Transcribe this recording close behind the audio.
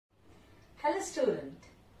Hello student,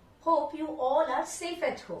 hope you all are safe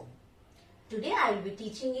at home. Today I will be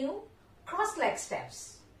teaching you cross leg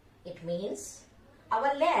steps. It means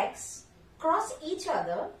our legs cross each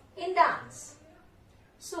other in dance.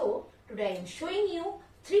 So today I am showing you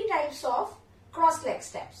 3 types of cross leg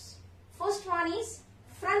steps. First one is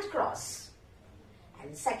front cross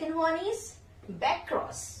and second one is back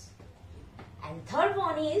cross and third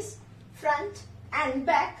one is front and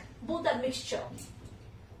back, both are mixture.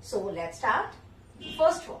 So let's start.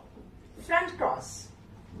 First one, front cross.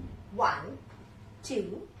 1,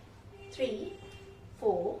 2, 3,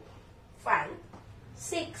 4, 5,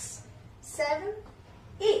 6, 7,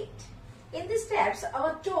 8. In these steps,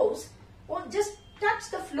 our toes won't just touch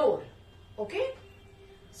the floor. Okay?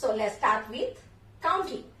 So let's start with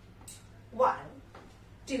counting. 1,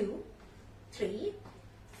 2, 3,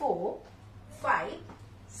 4, 5,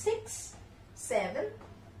 6, 7,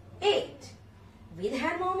 8. With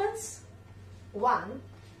hand movements. 1,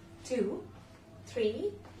 2,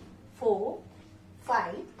 3, 4,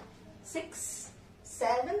 5, 6,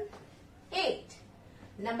 7, 8.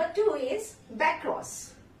 Number 2 is back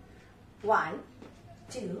cross. 1,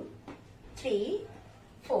 2, 3,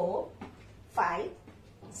 4, 5,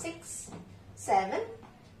 6, 7,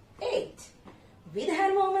 8. With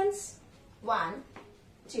hand movements. 1,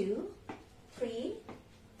 2, 3,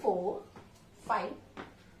 4, 5,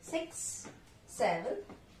 6, 7,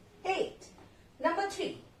 8. Number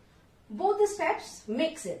 3. Both the steps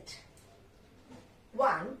mix it.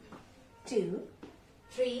 1, 2,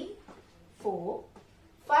 3, 4,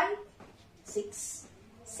 5, 6,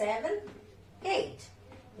 7, 8.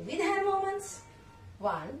 With hand movements.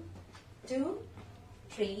 1, 2,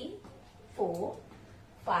 3, 4,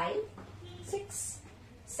 5, 6,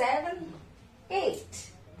 7,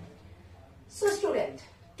 8. So student,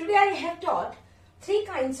 today I have taught 3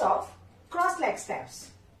 kinds of cross leg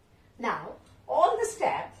steps. Now, all the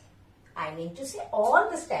steps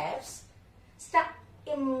start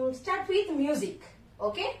with music.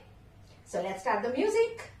 Okay? So let's start the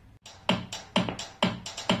music.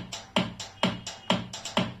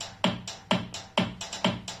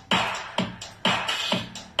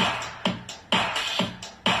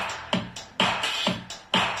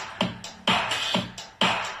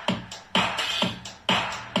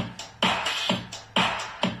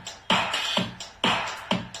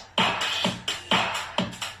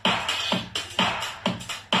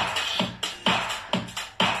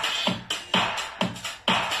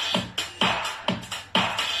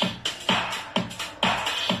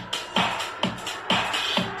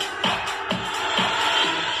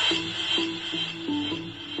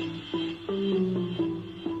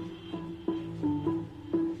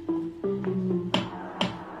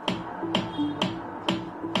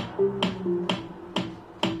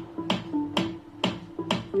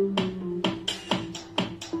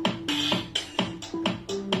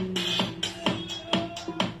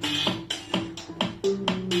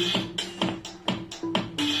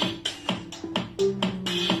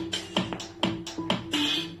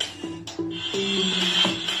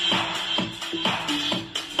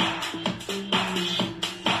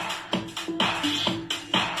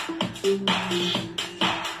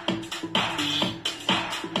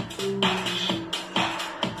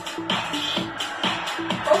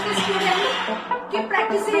 Okay, students, keep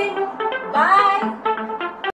practicing. Bye.